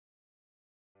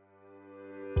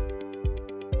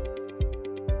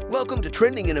Welcome to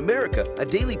Trending in America, a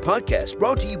daily podcast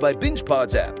brought to you by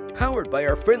BingePods app, powered by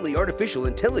our friendly artificial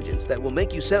intelligence that will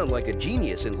make you sound like a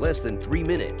genius in less than 3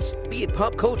 minutes. Be it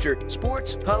pop culture,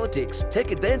 sports, politics,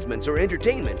 tech advancements, or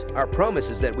entertainment, our promise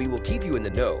is that we will keep you in the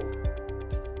know.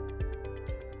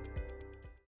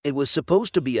 It was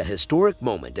supposed to be a historic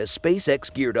moment as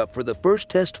SpaceX geared up for the first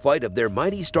test flight of their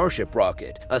mighty Starship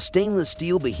rocket, a stainless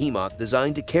steel behemoth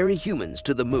designed to carry humans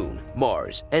to the moon,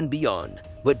 Mars, and beyond.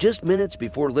 But just minutes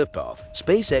before liftoff,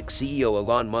 SpaceX CEO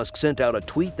Elon Musk sent out a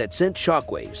tweet that sent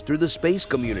shockwaves through the space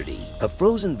community. A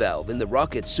frozen valve in the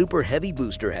rocket's super heavy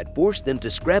booster had forced them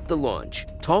to scrap the launch.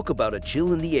 Talk about a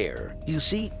chill in the air. You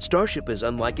see, Starship is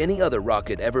unlike any other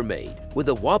rocket ever made, with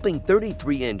a whopping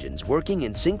 33 engines working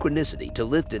in synchronicity to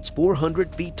lift its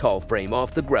 400 feet tall frame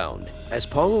off the ground. As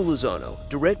Paulo Lozano,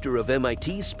 director of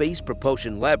MIT's Space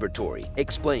Propulsion Laboratory,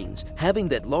 explains, having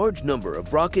that large number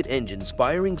of rocket engines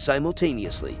firing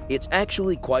simultaneously, it's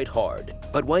actually quite hard.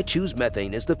 But why choose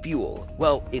methane as the fuel?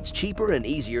 Well, it's cheaper and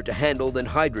easier to handle than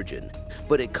hydrogen,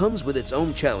 but it comes with its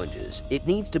own challenges. It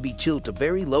needs to be chilled to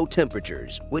very low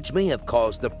temperatures, which may have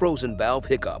caused the frozen valve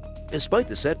hiccup. Despite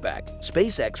the setback,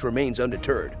 SpaceX remains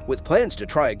undeterred, with plans to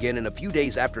try again in a few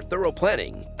days after thorough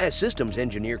planning. As systems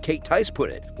engineer Kate Tice put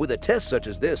it, with a test such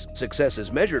as this, success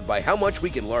is measured by how much we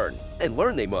can learn. And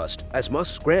learn they must, as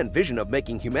Musk's grand vision of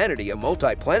making humanity a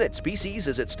multi-planet species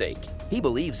is at stake. He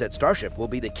believes that Starship will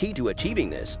be the key to achieving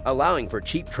this, allowing for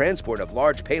cheap transport of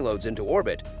large payloads into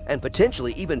orbit, and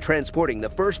potentially even transporting the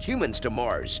first humans to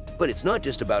Mars. But it's not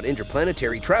just about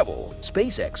interplanetary travel.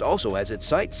 SpaceX also has its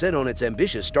sights set on its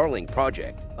ambitious Starlink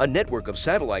project, a network of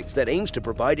satellites that aims to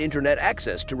provide internet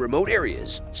access to remote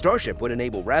areas. Starship would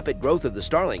enable rapid growth of the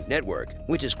Starlink network,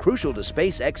 which is crucial to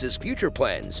SpaceX's future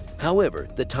plans. However,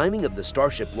 the timing of the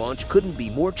Starship launch couldn't be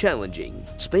more challenging.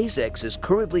 SpaceX is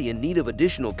currently in need of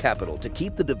additional capital to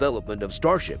keep the development of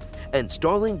Starship and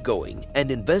Starlink going,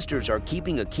 and investors are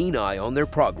keeping a keen eye on their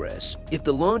progress. If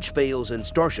the launch fails and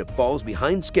Starship falls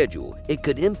behind schedule, it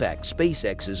could impact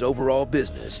SpaceX's overall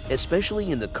business,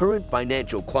 especially in the current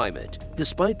financial climate.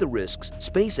 Despite the risks,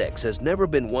 SpaceX has never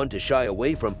been one to shy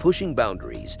away from pushing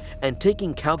boundaries and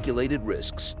taking calculated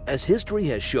risks. As history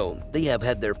has shown, they have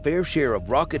had their fair share of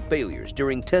rocket failures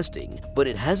during testing, but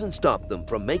it hasn't stopped them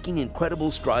from making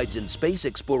incredible strides in space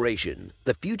exploration.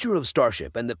 The future of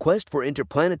Starship and the quest for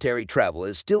interplanetary travel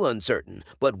is still uncertain,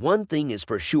 but one thing is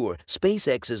for sure,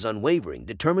 SpaceX's unwavering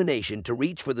determination to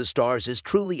reach for the stars is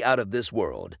truly out of this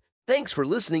world. Thanks for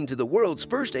listening to the world's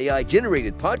first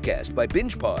AI-generated podcast by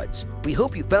BingePods. We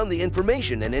hope you found the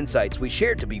information and insights we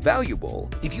shared to be valuable.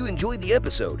 If you enjoyed the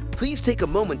episode, please take a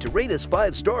moment to rate us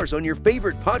 5 stars on your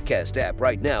favorite podcast app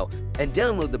right now and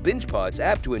download the BingePods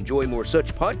app to enjoy more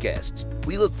such podcasts.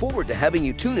 We look forward to having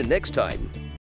you tune in next time.